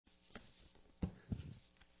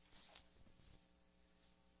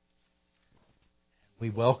We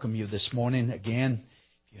welcome you this morning again.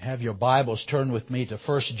 If you have your Bibles, turn with me to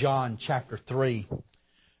 1 John chapter 3.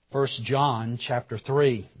 1 John chapter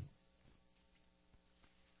 3.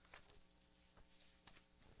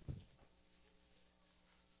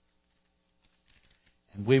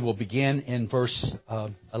 And we will begin in verse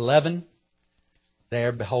 11,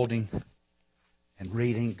 there beholding and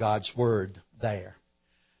reading God's Word there.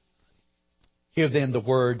 Hear then the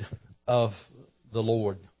word of the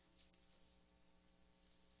Lord.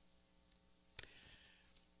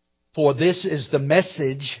 For this is the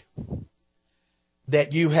message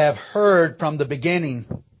that you have heard from the beginning,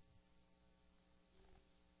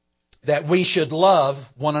 that we should love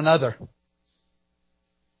one another.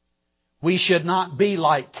 We should not be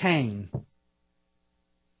like Cain,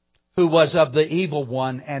 who was of the evil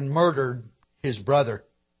one and murdered his brother.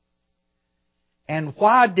 And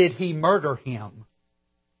why did he murder him?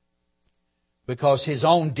 Because his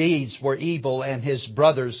own deeds were evil and his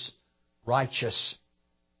brother's righteous.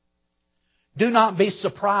 Do not be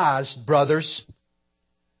surprised, brothers,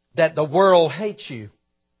 that the world hates you.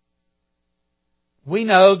 We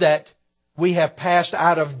know that we have passed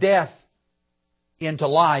out of death into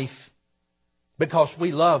life because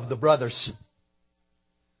we love the brothers.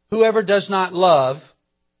 Whoever does not love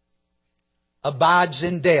abides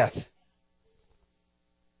in death.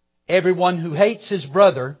 Everyone who hates his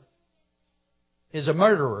brother is a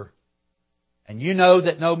murderer. And you know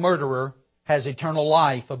that no murderer has eternal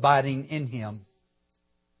life abiding in him.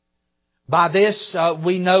 By this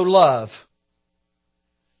we know love,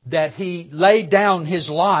 that He laid down His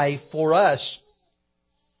life for us,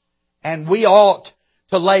 and we ought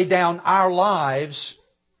to lay down our lives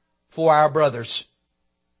for our brothers.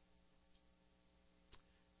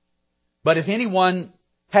 But if anyone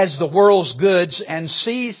has the world's goods and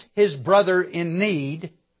sees his brother in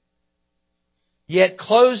need, yet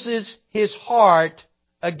closes his heart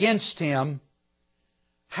against him,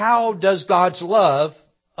 how does God's love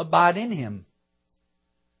abide in him?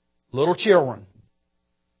 Little children,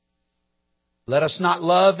 let us not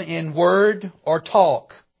love in word or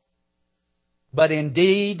talk, but in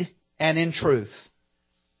deed and in truth.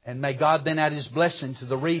 And may God then add His blessing to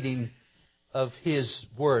the reading of His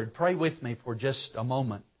Word. Pray with me for just a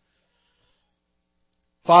moment.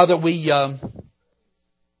 Father, we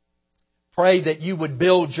pray that You would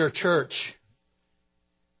build Your church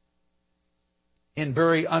in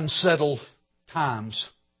very unsettled times.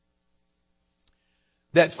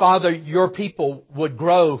 That, Father, Your people would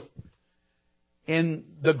grow in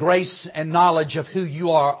the grace and knowledge of who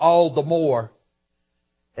You are all the more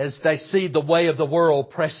as they see the way of the world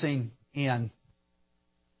pressing in.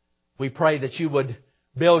 We pray that You would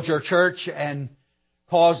build Your church and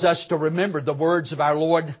cause us to remember the words of our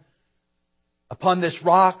Lord. Upon this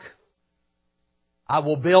rock I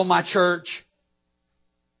will build My church,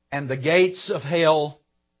 and the gates of hell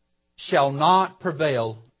shall not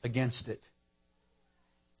prevail against it.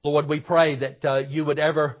 Lord, we pray that You would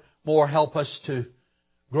ever more help us to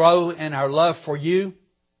grow in our love for You,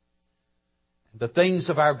 the things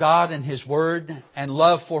of our God and His Word, and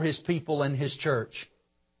love for His people and His church.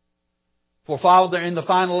 For Father, in the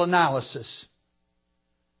final analysis,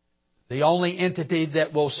 the only entity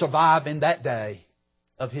that will survive in that day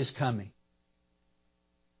of His coming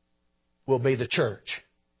will be the church,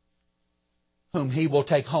 whom He will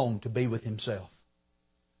take home to be with Himself.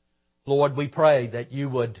 Lord, we pray that You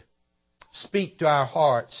would speak to our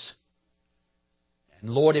hearts. And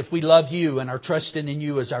Lord, if we love You and are trusting in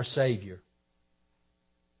You as our Savior,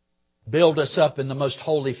 build us up in the most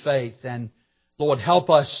holy faith. And Lord, help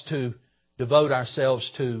us to devote ourselves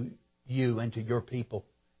to You and to Your people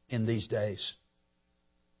in these days.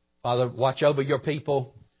 Father, watch over Your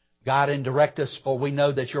people. Guide and direct us, for we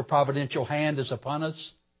know that Your providential hand is upon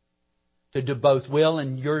us to do both will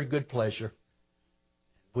and Your good pleasure.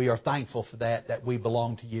 We are thankful for that we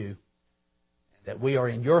belong to You, that we are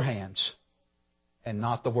in Your hands and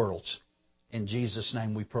not the world's. In Jesus'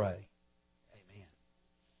 name we pray. Amen.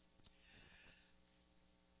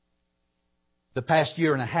 The past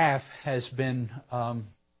year and a half has been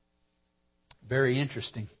very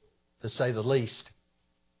interesting, to say the least.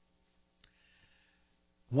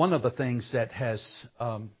 One of the things that has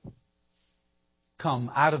come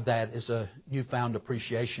out of that is a newfound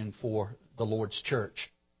appreciation for the Lord's church,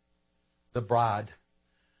 the bride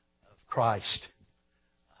of Christ,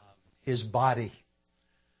 His body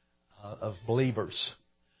of believers.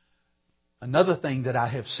 Another thing that I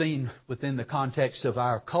have seen within the context of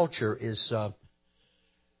our culture is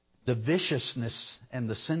the viciousness and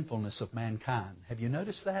the sinfulness of mankind. Have you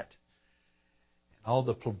noticed that? And all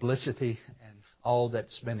the publicity and all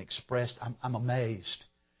that's been expressed, I'm amazed.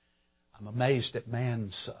 I'm amazed at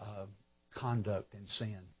man's conduct in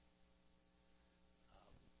sin.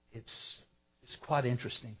 It's quite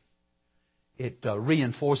interesting. It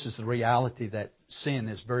reinforces the reality that sin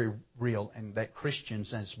is very real, and that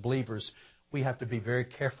Christians, as believers, we have to be very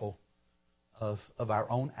careful of our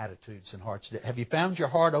own attitudes and hearts. Have you found your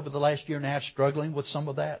heart over the last year and a half struggling with some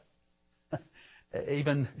of that?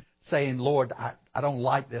 Even saying, Lord, I don't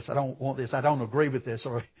like this, I don't want this, I don't agree with this,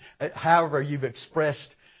 or however you've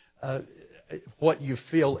expressed what you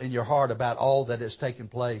feel in your heart about all that has taken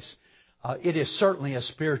place. It is certainly a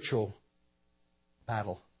spiritual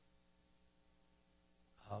battle.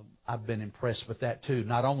 I've been impressed with that too.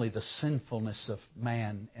 Not only the sinfulness of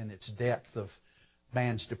man and its depth of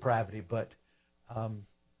man's depravity, but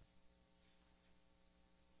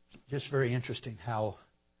just very interesting how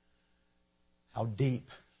deep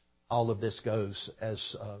all of this goes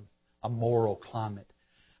as a moral climate.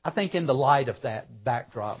 I think in the light of that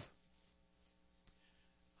backdrop,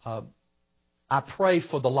 I pray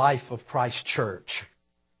for the life of Christ Church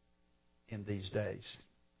in these days.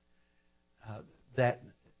 That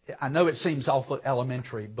I know it seems awful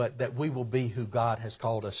elementary, but that we will be who God has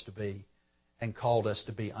called us to be and called us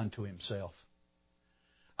to be unto Himself.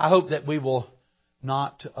 I hope that we will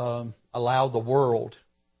not allow the world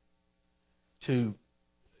to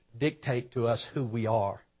dictate to us who we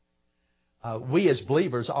are. We as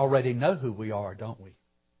believers already know who we are, don't we?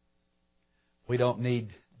 We don't need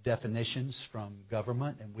definitions from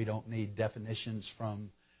government, and we don't need definitions from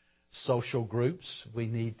social groups. We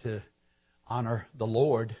need to honor the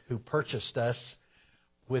Lord who purchased us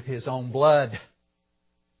with His own blood and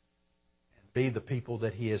be the people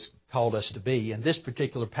that He has called us to be. In this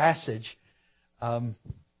particular passage, the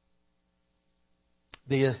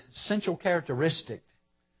essential characteristic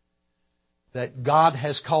that God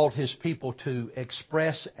has called His people to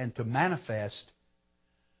express and to manifest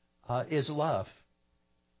is love.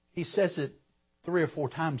 He says it 3 or 4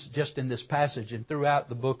 times just in this passage, and throughout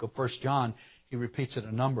the book of 1 John, he repeats it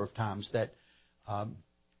a number of times, that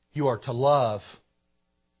you are to love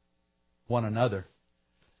one another.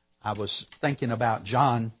 I was thinking about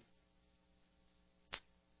John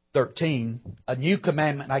 13. A new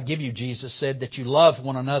commandment I give you, Jesus said, that you love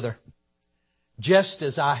one another just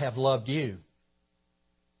as I have loved you.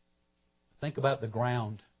 Think about the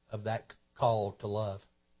ground of that call to love.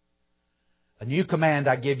 A new command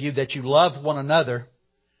I give you, that you love one another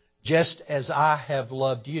just as I have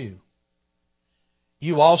loved you.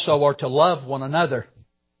 You also are to love one another.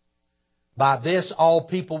 By this all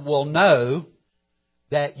people will know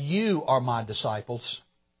that you are my disciples,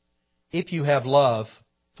 if you have love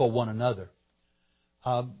for one another.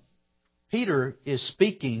 Peter is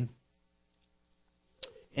speaking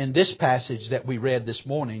in this passage that we read this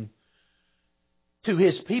morning to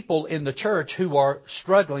his people in the church who are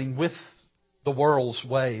struggling with the world's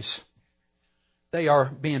ways. They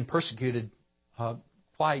are being persecuted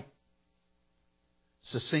quite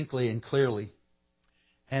succinctly and clearly.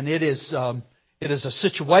 And it is a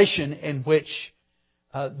situation in which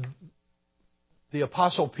the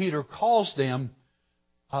Apostle Peter calls them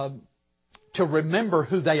to remember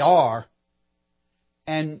who they are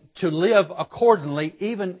and to live accordingly,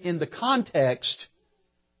 even in the context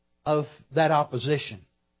of that opposition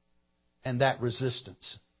and that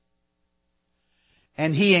resistance.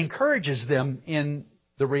 And he encourages them in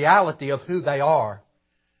the reality of who they are.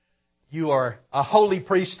 You are a holy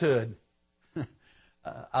priesthood,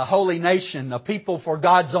 a holy nation, a people for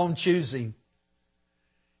God's own choosing.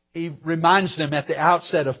 He reminds them at the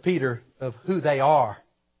outset of Peter of who they are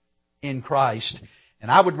in Christ. And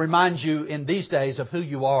I would remind you in these days of who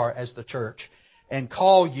you are as the church and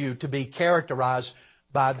call you to be characterized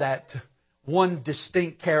by that one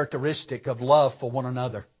distinct characteristic of love for one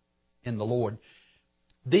another in the Lord.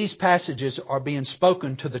 These passages are being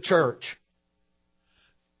spoken to the church,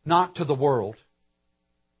 not to the world.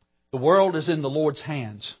 The world is in the Lord's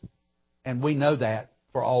hands, and we know that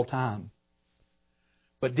for all time.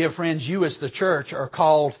 But dear friends, you as the church are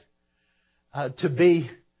called to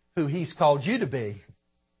be who He's called you to be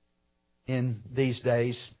in these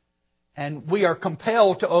days. And we are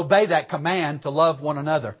compelled to obey that command to love one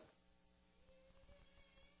another.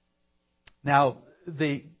 Now,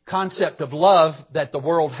 the concept of love that the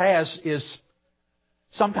world has is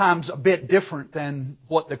sometimes a bit different than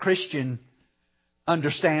what the Christian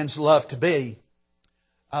understands love to be.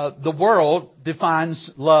 The world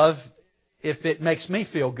defines love if it makes me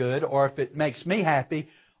feel good, or if it makes me happy,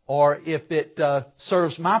 or if it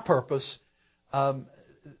serves my purpose.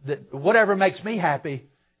 Whatever makes me happy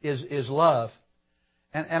is love.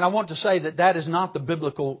 And I want to say that is not the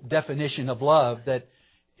biblical definition of love. That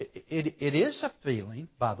it is a feeling,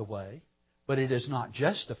 by the way. But it is not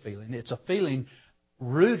just a feeling. It's a feeling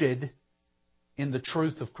rooted in the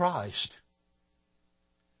truth of Christ.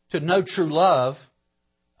 To know true love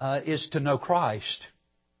is to know Christ.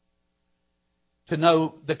 To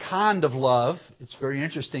know the kind of love, it's very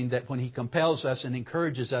interesting that when He compels us and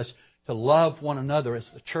encourages us to love one another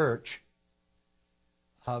as the church,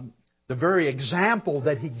 the very example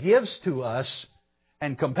that He gives to us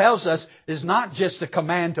and compels us is not just a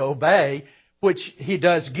command to obey, which He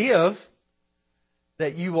does give,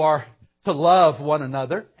 that you are to love one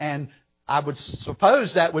another. And I would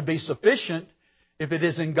suppose that would be sufficient if it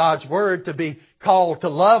is in God's Word to be called to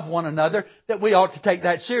love one another, that we ought to take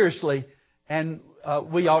that seriously and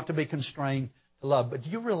we ought to be constrained to love. But do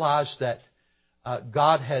you realize that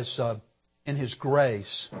God has, in His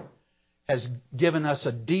grace, has given us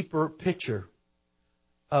a deeper picture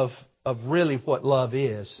of really what love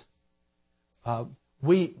is? Do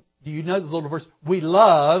you know the little verse? We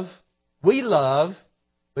love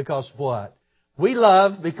because what? We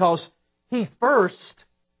love because He first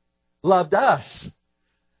loved us.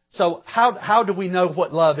 So how do we know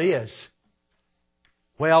what love is?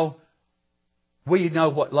 Well, we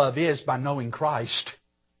know what love is by knowing Christ.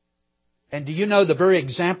 And do you know the very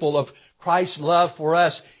example of Christ's love for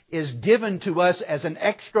us is given to us as an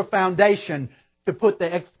extra foundation to put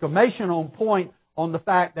the exclamation point on the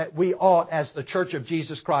fact that we ought, as the Church of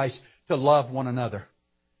Jesus Christ, to love one another.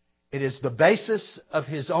 It is the basis of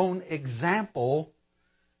His own example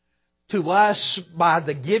to us by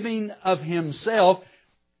the giving of Himself.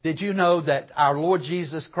 Did you know that our Lord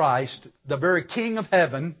Jesus Christ, the very King of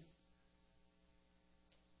heaven,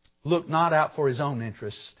 looked not out for His own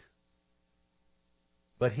interest,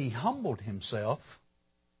 but He humbled Himself.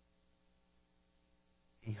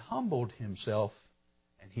 He humbled Himself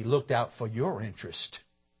and He looked out for your interest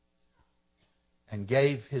and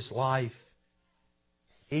gave His life,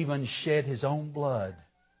 even shed His own blood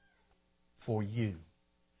for you.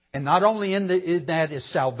 And not only in that is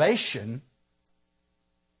salvation,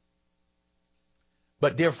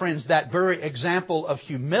 but dear friends, that very example of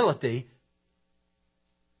humility,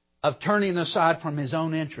 of turning aside from His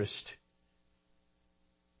own interest,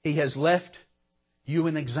 He has left you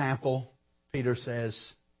an example, Peter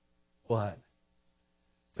says, what?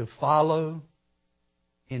 To follow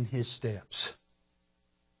in His steps.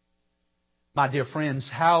 My dear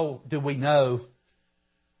friends, how do we know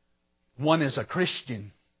one is a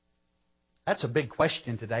Christian? That's a big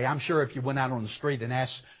question today. I'm sure if you went out on the street and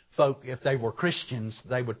asked folk if they were Christians,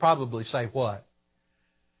 they would probably say what?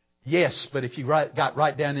 Yes, but if you got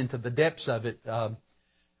right down into the depths of it,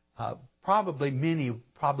 many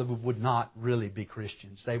would not really be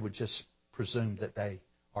Christians. They would just presume that they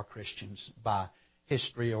are Christians by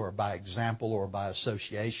history or by example or by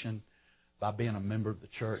association, by being a member of the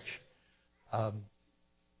church.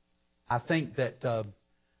 I think that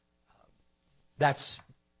that's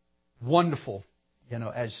wonderful. You know,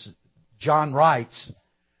 as John writes,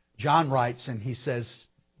 and he says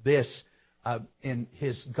this in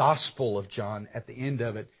his Gospel of John at the end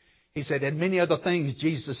of it. He said, and many other things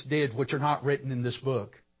Jesus did which are not written in this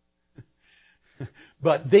book.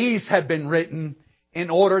 But these have been written in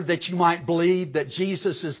order that you might believe that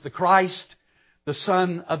Jesus is the Christ, the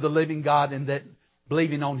Son of the living God, and that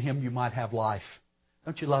believing on Him you might have life.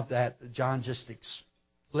 Don't you love that? John just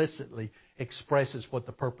explicitly expresses what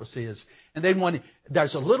the purpose is. And then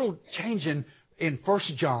there's a little change in 1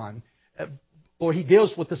 John, where he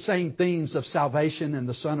deals with the same themes of salvation and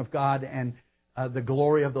the Son of God and the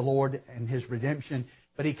glory of the Lord and His redemption.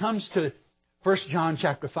 But he comes to 1 John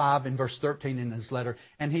chapter 5 and verse 13 in his letter,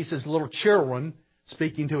 and he says, little children,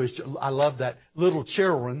 speaking to his, I love that, little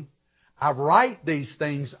children, I write these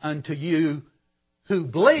things unto you who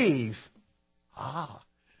believe.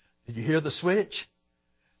 Did you hear the switch?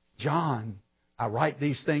 John, I write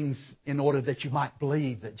these things in order that you might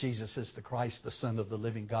believe that Jesus is the Christ, the Son of the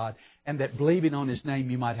living God, and that believing on His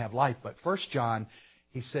name you might have life. But 1 John,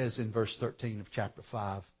 he says in verse 13 of chapter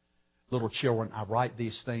 5, little children, I write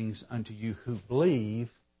these things unto you who believe,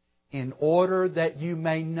 in order that you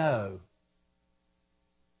may know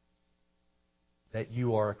that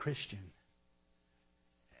you are a Christian.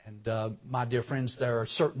 And my dear friends, there are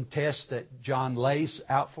certain tests that John lays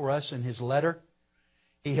out for us in his letter.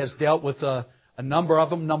 He has dealt with a number of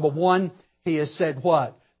them. Number one, he has said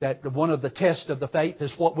what? That one of the tests of the faith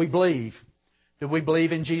is what we believe. Do we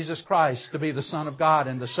believe in Jesus Christ to be the Son of God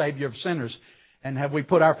and the Savior of sinners? And have we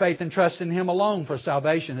put our faith and trust in Him alone for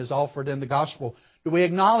salvation as offered in the gospel? Do we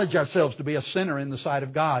acknowledge ourselves to be a sinner in the sight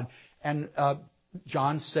of God? And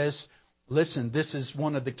John says, listen, this is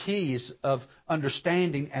one of the keys of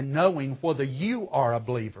understanding and knowing whether you are a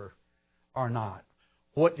believer or not.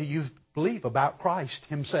 What do you believe about Christ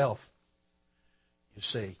Himself? You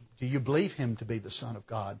see, do you believe Him to be the Son of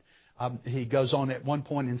God? He goes on at one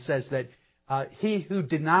point and says that he who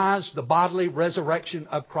denies the bodily resurrection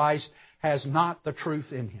of Christ has not the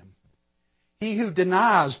truth in him. He who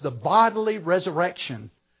denies the bodily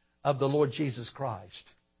resurrection of the Lord Jesus Christ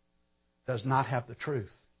does not have the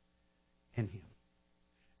truth in him.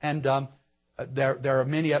 And there are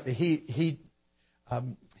many.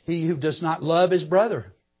 He who does not love his brother,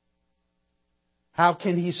 how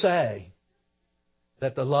can he say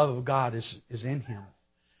that the love of God is in him?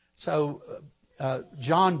 So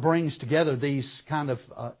John brings together these kind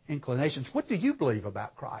of inclinations. What do you believe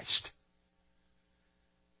about Christ?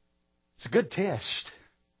 It's a good test,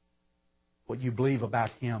 what you believe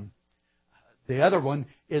about Him. The other one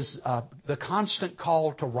is the constant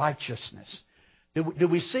call to righteousness. Do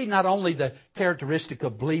we see not only the characteristic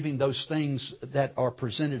of believing those things that are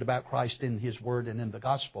presented about Christ in His Word and in the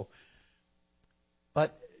Gospel,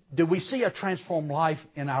 but do we see a transformed life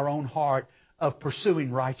in our own heart of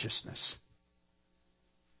pursuing righteousness?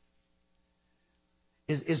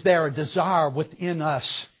 Is there a desire within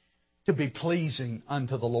us to be pleasing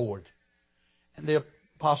unto the Lord? And the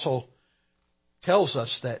Apostle tells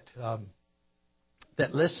us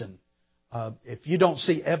that listen, if you don't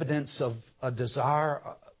see evidence of a desire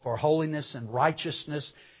for holiness and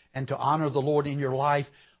righteousness and to honor the Lord in your life,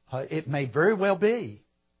 it may very well be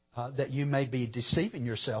that you may be deceiving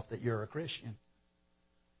yourself that you're a Christian.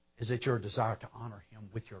 Is it your desire to honor Him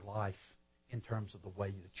with your life in terms of the way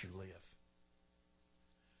that you live?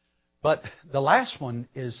 But the last one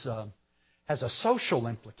has a social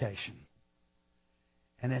implication.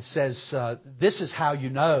 And it says, this is how you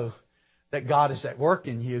know that God is at work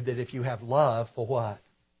in you, that if you have love for what?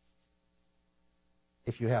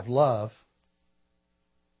 If you have love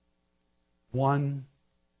one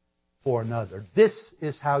for another. This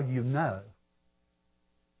is how you know.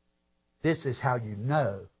 This is how you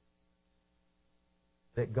know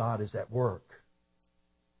that God is at work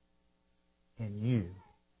in you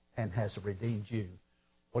and has redeemed you.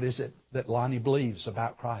 What is it that Lonnie believes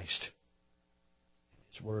about Christ?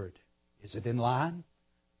 His Word. Is it in line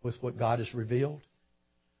with what God has revealed?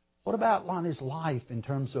 What about Lonnie's life in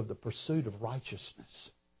terms of the pursuit of righteousness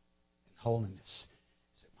and holiness?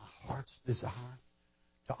 Is it my heart's desire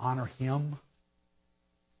to honor Him?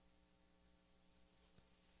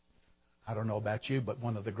 I don't know about you, but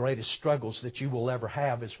one of the greatest struggles that you will ever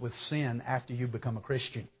have is with sin after you become a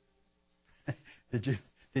Christian.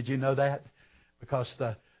 Did you know that? Because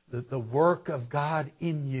the work of God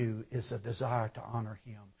in you is a desire to honor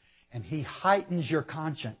Him. And He heightens your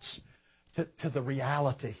conscience to the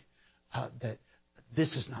reality that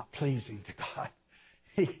this is not pleasing to God.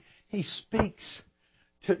 He speaks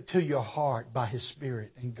to your heart by His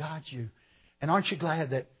Spirit and guides you. And aren't you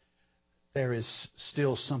glad that there is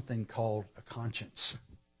still something called a conscience?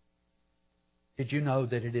 Did you know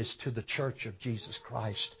that it is to the church of Jesus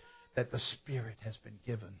Christ that the Spirit has been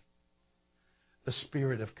given? The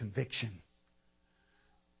Spirit of conviction.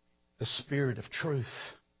 The Spirit of truth.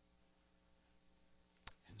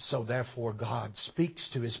 And so therefore God speaks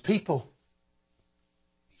to His people.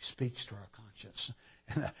 He speaks to our conscience.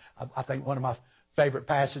 And I think one of my favorite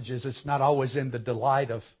passages, it's not always in the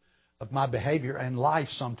delight of my behavior and life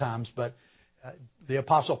sometimes, but the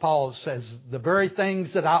Apostle Paul says, the very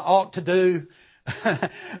things that I ought to do,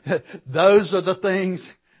 those are the things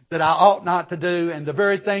that I ought not to do, and the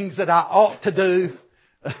very things that I ought to do,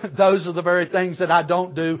 those are the very things that I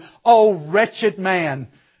don't do. Oh, wretched man,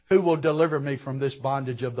 who will deliver me from this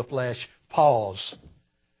bondage of the flesh? Pause.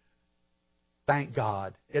 Thank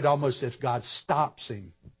God. It almost as if God stops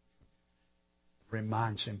him,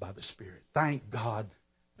 reminds him by the Spirit. Thank God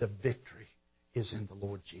the victory is in the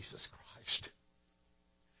Lord Jesus Christ.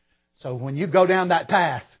 So when you go down that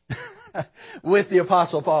path with the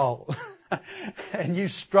Apostle Paul and you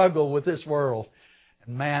struggle with this world,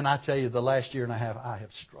 and man, I tell you, the last year and a half, I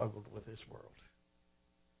have struggled with this world.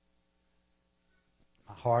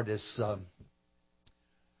 My heart is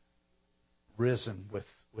risen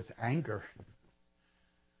with anger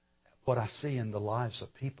at what I see in the lives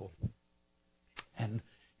of people. And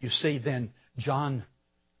you see then John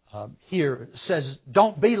here says,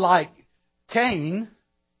 don't be like Cain,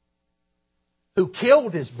 who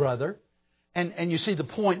killed his brother. And you see the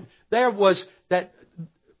point there was that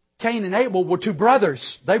Cain and Abel were two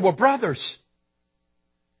brothers. They were brothers.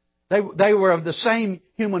 They were of the same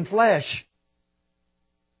human flesh.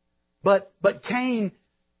 But Cain,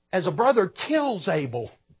 as a brother, kills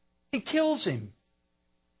Abel. He kills him.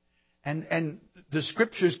 And the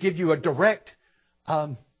Scriptures give you a direct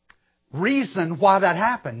reason why that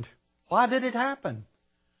happened. Why did it happen?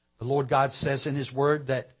 The Lord God says in His Word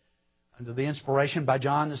that, under the inspiration by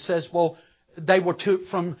John, it says, well, they were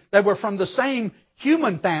from the same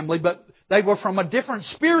human family, but they were from a different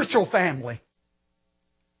spiritual family.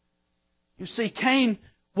 You see, Cain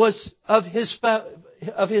was of his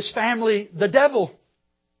family, the devil,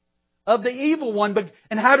 of the evil one.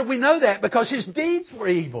 And how do we know that? Because his deeds were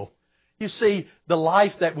evil. You see, the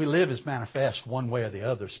life that we live is manifest one way or the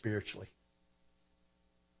other spiritually.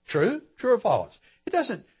 True? True or false? It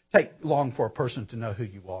doesn't take long for a person to know who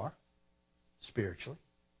you are spiritually.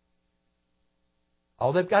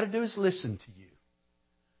 All they've got to do is listen to you.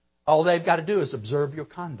 All they've got to do is observe your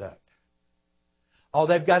conduct. All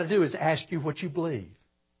they've got to do is ask you what you believe.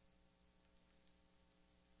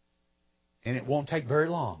 And it won't take very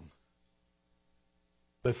long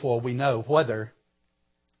before we know whether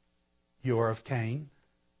you are of Cain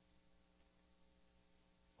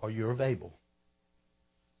or you're of Abel.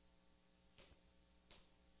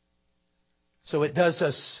 So it does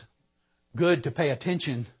us good to pay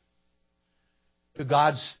attention to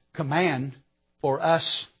God's command for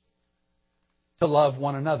us to love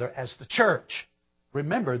one another as the church.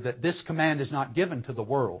 Remember that this command is not given to the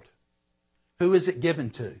world. Who is it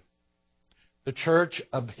given to? The church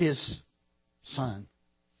of His Son.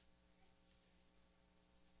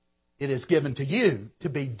 It is given to you to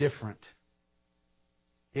be different.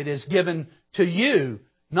 It is given to you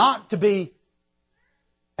not to be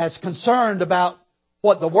as concerned about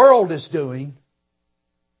what the world is doing,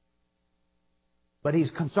 but He's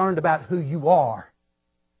concerned about who you are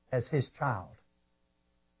as His child.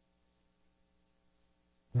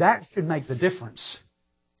 That should make the difference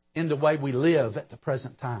in the way we live at the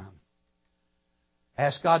present time.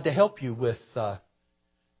 Ask God to help you with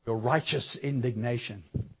your righteous indignation.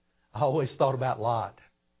 I always thought about Lot,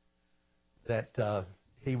 that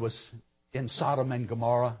he was in Sodom and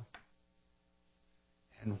Gomorrah.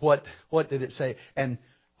 And what did it say? And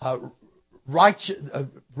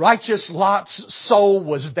righteous Lot's soul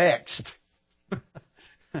was vexed.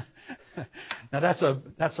 Now that's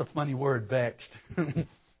a funny word, vexed.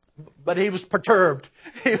 But he was perturbed.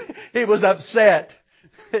 He was upset.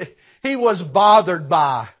 He was bothered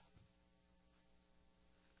by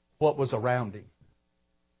what was around him.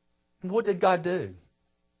 And what did God do?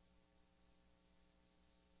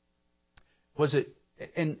 Was it,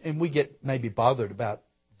 and we get maybe bothered about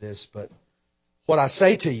this, but what I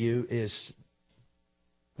say to you is,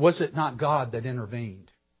 was it not God that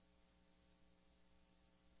intervened?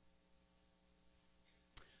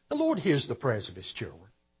 The Lord hears the prayers of His children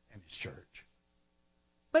and His church.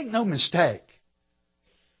 Make no mistake.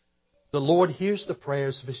 The Lord hears the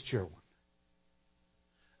prayers of His children.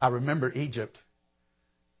 I remember Egypt.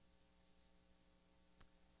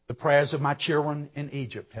 The prayers of my children in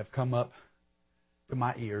Egypt have come up to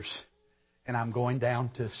my ears, and I'm going down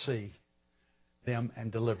to see them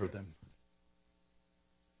and deliver them.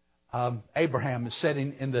 Abraham is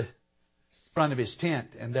sitting in the front of his tent,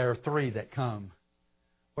 and there are three that come.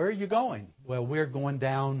 Where are you going? Well, we're going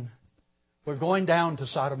down to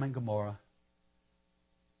Sodom and Gomorrah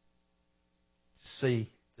to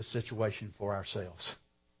see the situation for ourselves.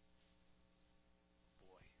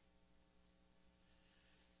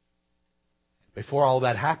 Before all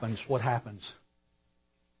that happens, what happens?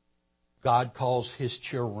 God calls His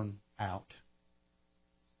children out.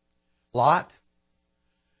 Lot,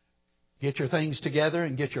 get your things together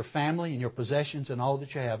and get your family and your possessions and all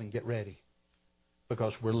that you have and get ready,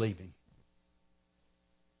 because we're leaving.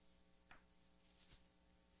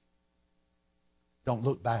 Don't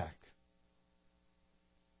look back.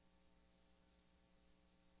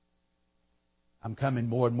 I'm coming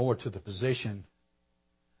more and more to the position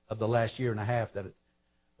of the last year and a half that,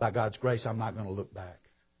 by God's grace, I'm not going to look back.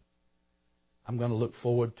 I'm going to look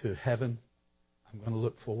forward to heaven. I'm going to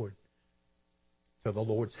look forward to the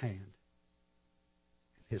Lord's hand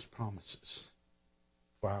and His promises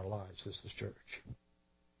for our lives as the church.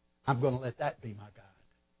 I'm going to let that be my guide,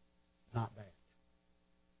 not that.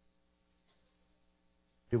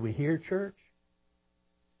 Do we hear, church?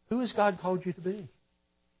 Who has God called you to be?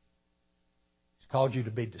 He's called you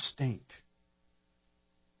to be distinct.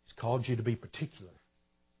 He's called you to be particular.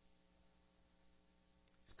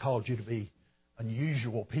 He's called you to be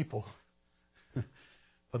unusual people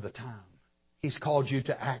for the time. He's called you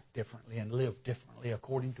to act differently and live differently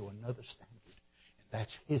according to another standard. And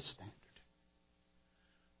that's His standard.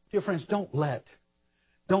 Dear friends, don't let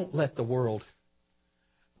the world.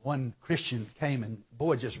 One Christian came and,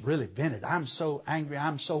 boy, just really vented. I'm so angry.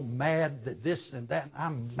 I'm so mad that this and that.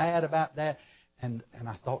 I'm mad about that. And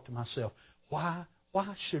I thought to myself, why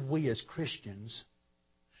should we as Christians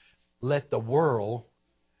let the world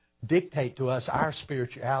dictate to us our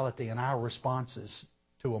spirituality and our responses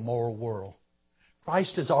to a moral world.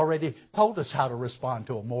 Christ has already told us how to respond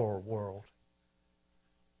to a moral world.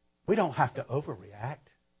 We don't have to overreact.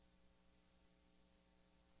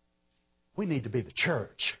 We need to be the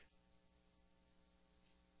church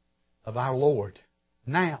of our Lord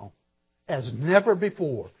now as never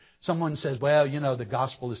before. Someone says, well, the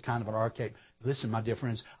gospel is kind of an archaic. Listen, my dear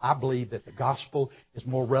friends, I believe that the gospel is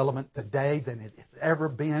more relevant today than it has ever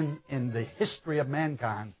been in the history of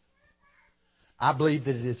mankind. I believe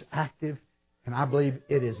that it is active, and I believe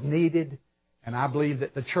it is needed, and I believe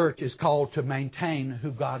that the church is called to maintain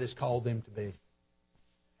who God has called them to be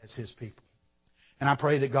as His people. And I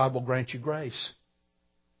pray that God will grant you grace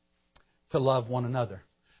to love one another,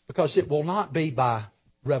 because it will not be by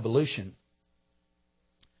revolution.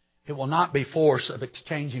 It will not be force of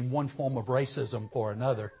exchanging one form of racism for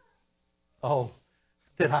another. Oh,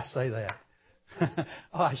 did I say that?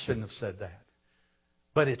 Oh, I shouldn't have said that.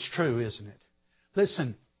 But it's true, isn't it?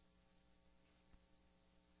 Listen,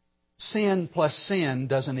 sin plus sin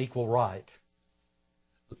doesn't equal right.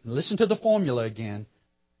 Listen to the formula again.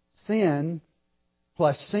 Sin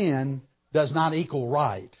plus sin does not equal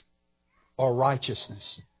right or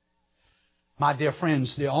righteousness. My dear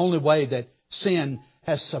friends, the only way that sin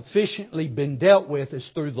has sufficiently been dealt with is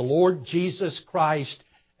through the Lord Jesus Christ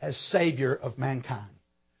as Savior of mankind.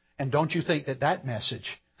 And don't you think that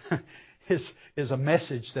message is a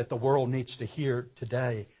message that the world needs to hear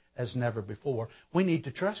today as never before? We need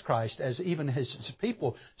to trust Christ as even His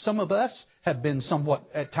people. Some of us have been somewhat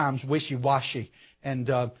at times wishy-washy and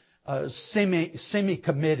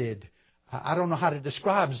semi-committed. I don't know how to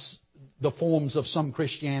describe the forms of some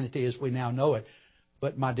Christianity as we now know it.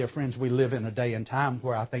 But, my dear friends, we live in a day and time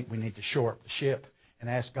where I think we need to shore up the ship and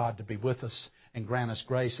ask God to be with us and grant us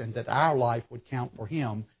grace, and that our life would count for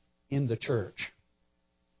Him in the church.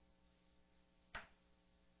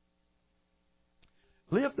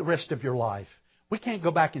 Live the rest of your life. We can't go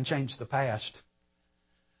back and change the past.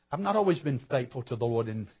 I've not always been faithful to the Lord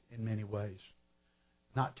in many ways,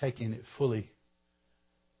 not taking it fully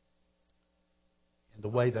in the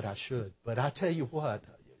way that I should. But I tell you what,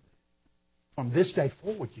 from this day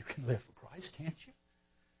forward, you can live for Christ, can't you?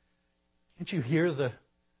 Can't you hear the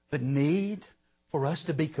need for us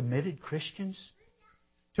to be committed Christians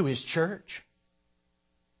to His church?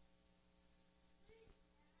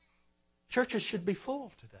 Churches should be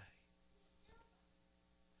full today.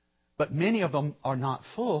 But many of them are not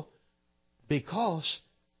full because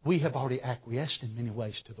we have already acquiesced in many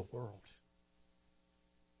ways to the world.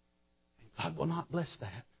 And God will not bless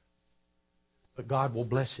that. But God will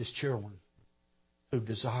bless His children who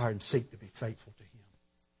desire and seek to be faithful to Him.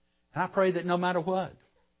 And I pray that no matter what,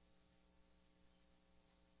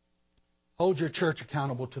 hold your church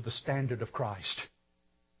accountable to the standard of Christ.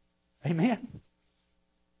 Amen.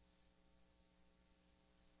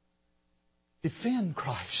 Defend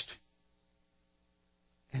Christ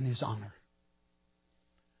and His honor.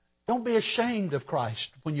 Don't be ashamed of Christ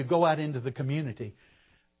when you go out into the community.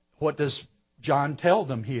 What does John tell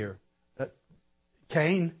them here?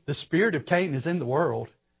 Cain, the spirit of Cain is in the world.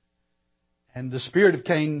 And the spirit of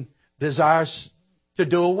Cain desires to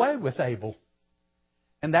do away with Abel.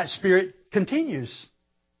 And that spirit continues.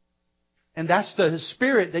 And that's the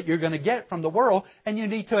spirit that you're going to get from the world. And you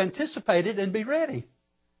need to anticipate it and be ready.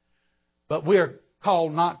 But we're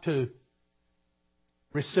called not to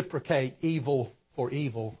reciprocate evil for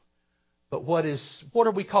evil. But what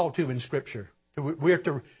are we called to in Scripture? We're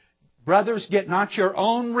to, brothers, get not your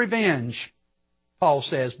own revenge, Paul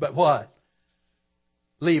says, but what?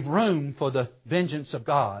 Leave room for the vengeance of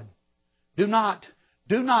God. Do not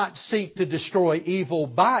seek to destroy evil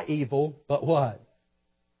by evil, but what?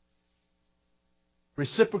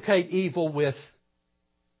 Reciprocate evil with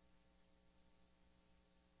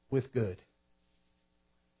good.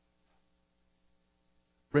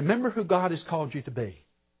 Remember who God has called you to be.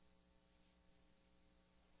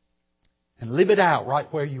 And live it out right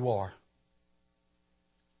where you are.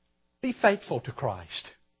 Be faithful to Christ.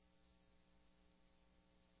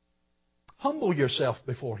 Humble yourself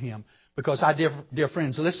before Him. Because, dear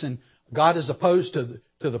friends, listen, God is opposed to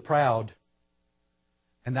the proud.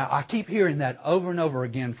 And I keep hearing that over and over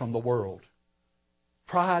again from the world.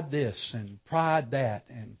 Pride this and pride that.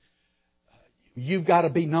 And you've got to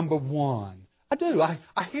be number one. I do.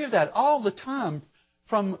 I hear that all the time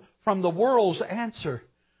from the world's answer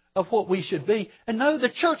of what we should be. And no, the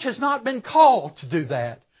church has not been called to do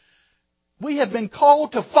that. We have been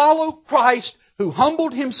called to follow Christ, who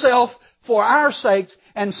humbled Himself for our sakes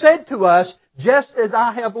and said to us, just as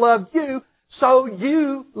I have loved you, so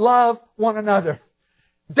you love one another.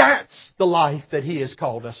 That's the life that He has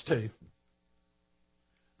called us to.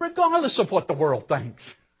 Regardless of what the world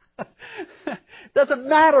thinks. Doesn't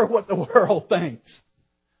matter what the world thinks.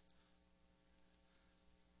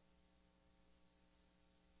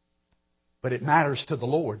 But it matters to the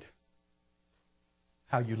Lord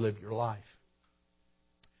how you live your life.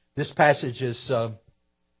 This passage is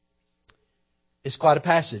quite a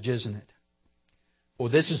passage, isn't it? For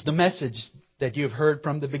this is the message that you have heard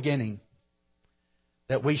from the beginning,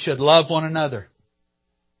 that we should love one another.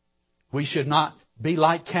 We should not be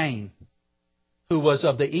like Cain, who was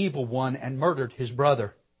of the evil one and murdered his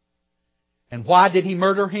brother. And why did he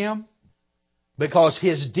murder him? Because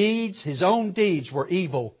his deeds, his own deeds, were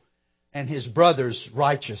evil, and his brother's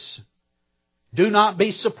righteous. Do not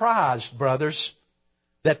be surprised, brothers,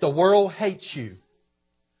 that the world hates you.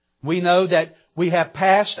 We know that we have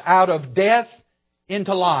passed out of death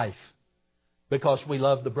into life because we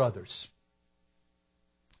love the brothers.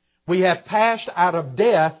 We have passed out of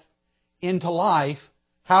death into life.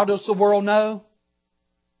 How does the world know?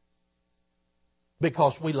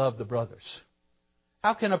 Because we love the brothers.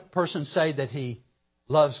 How can a person say that he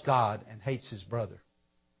loves God and hates his brother?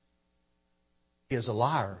 He is a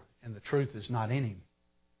liar, and the truth is not in him.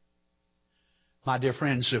 My dear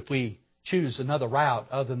friends, if we choose another route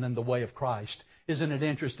other than the way of Christ, isn't it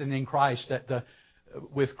interesting in Christ that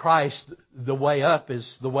with Christ the way up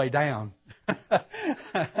is the way down?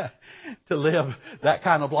 To live that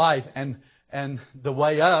kind of life, and the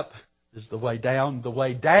way up is the way down. The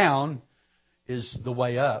way down is the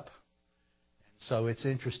way up. So it's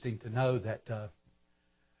interesting to know that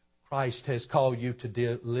Christ has called you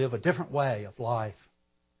to live a different way of life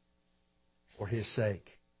for His sake.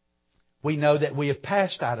 We know that we have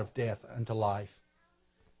passed out of death unto life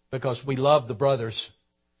because we love the brothers.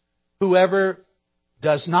 Whoever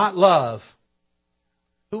does not love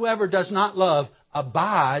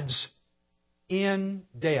abides in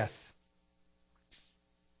death.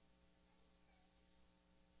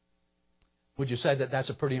 Would you say that that's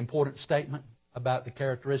a pretty important statement about the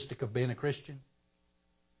characteristic of being a Christian?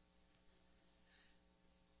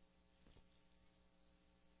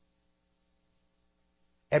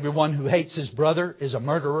 Everyone who hates his brother is a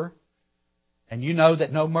murderer, and you know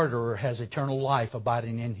that no murderer has eternal life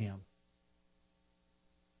abiding in him.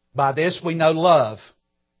 By this we know love.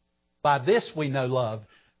 By this we know love,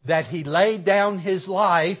 that He laid down His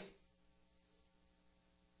life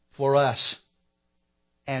for us.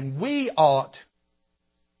 And we ought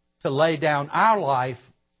to lay down our life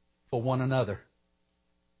for one another.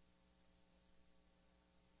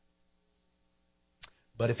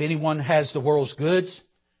 But if anyone has the world's goods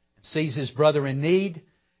and sees his brother in need,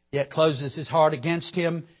 yet closes his heart against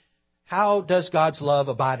him, how does God's love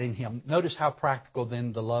abide in him? Notice how practical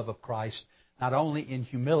then the love of Christ, not only in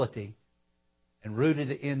humility and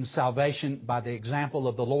rooted in salvation by the example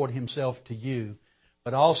of the Lord Himself to you,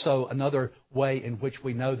 but also another way in which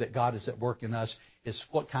we know that God is at work in us is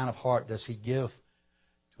what kind of heart does He give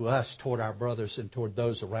to us toward our brothers and toward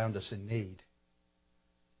those around us in need.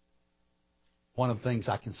 One of the things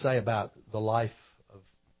I can say about the life of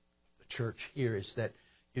the church here is that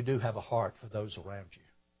you do have a heart for those around you.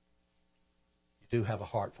 You do have a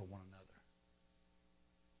heart for one another.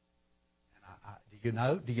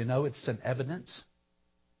 And do you know it's an evidence?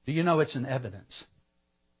 Do you know it's an evidence?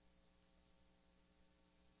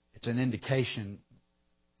 It's an indication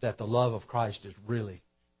that the love of Christ is really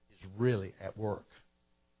at work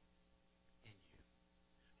in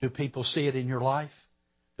you. Do people see it in your life?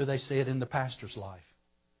 Do they see it in the pastor's life?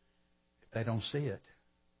 If they don't see it,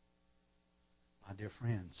 my dear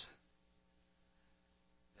friends,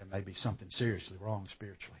 there may be something seriously wrong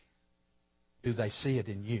spiritually. Do they see it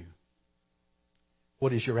in you?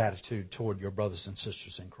 What is your attitude toward your brothers and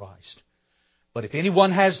sisters in Christ? But if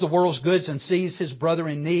anyone has the world's goods and sees his brother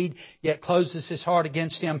in need, yet closes his heart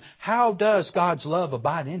against him, how does God's love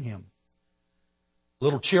abide in him?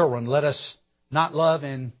 Little children, let us not love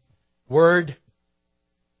in word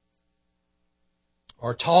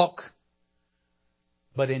or talk,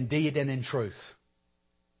 but in deed and in truth.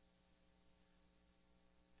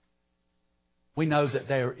 We know that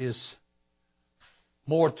there is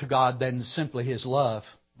more to God than simply His love.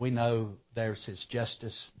 We know there's His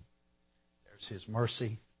justice, there's His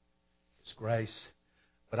mercy, His grace.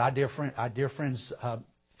 But our dear friends,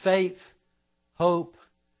 faith, hope,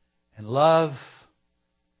 and love,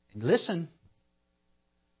 and listen,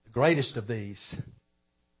 the greatest of these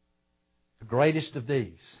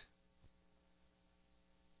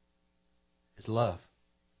is love.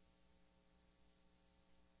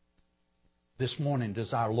 This morning,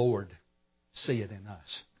 does our Lord see it in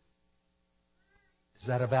us? Is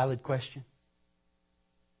that a valid question?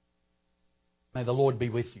 May the Lord be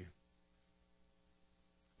with you.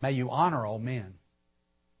 May you honor all men.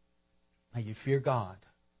 May you fear God.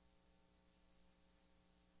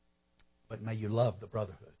 But may you love the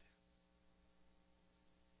brotherhood.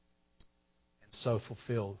 And so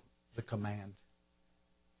fulfill the command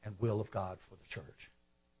and will of God for the church.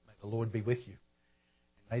 May the Lord be with you.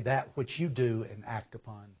 And may that which you do and act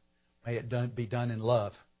upon, may it be done in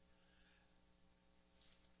love,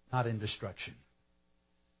 not in destruction,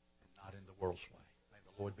 and not in the world's way. May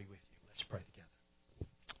the Lord be with you. Let's pray together.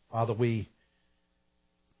 Father, we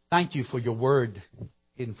thank you for your word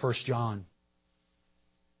in 1 John.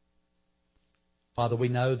 Father, we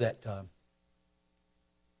know that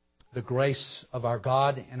the grace of our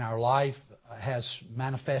God in our life has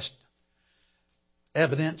manifest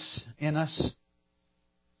evidence in us.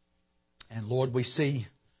 And Lord, we see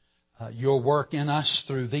your work in us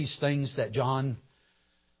through these things that John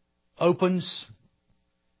opens.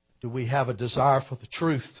 Do we have a desire for the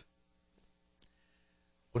truth?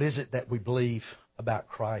 What is it that we believe about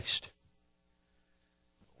Christ?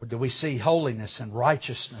 Or do we see holiness and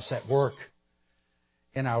righteousness at work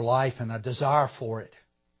in our life and a desire for it?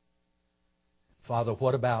 Father,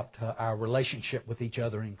 what about our relationship with each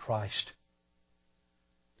other in Christ?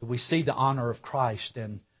 Do we see the honor of Christ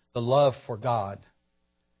and the love for God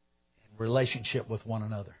in relationship with one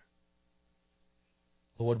another?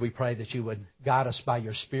 Lord, we pray that you would guide us by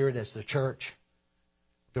your Spirit as the church.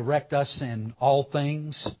 Direct us in all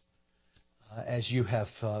things as you have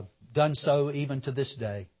done so even to this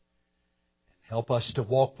day. Help us to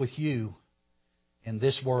walk with you in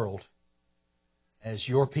this world as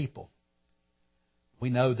your people. We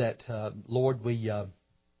know that, Lord, we are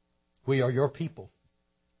your people,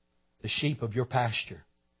 the sheep of your pasture.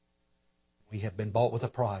 We have been bought with a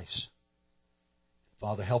price.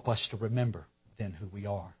 Father, help us to remember then who we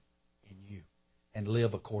are in you and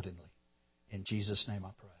live accordingly. In Jesus' name I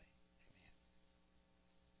pray.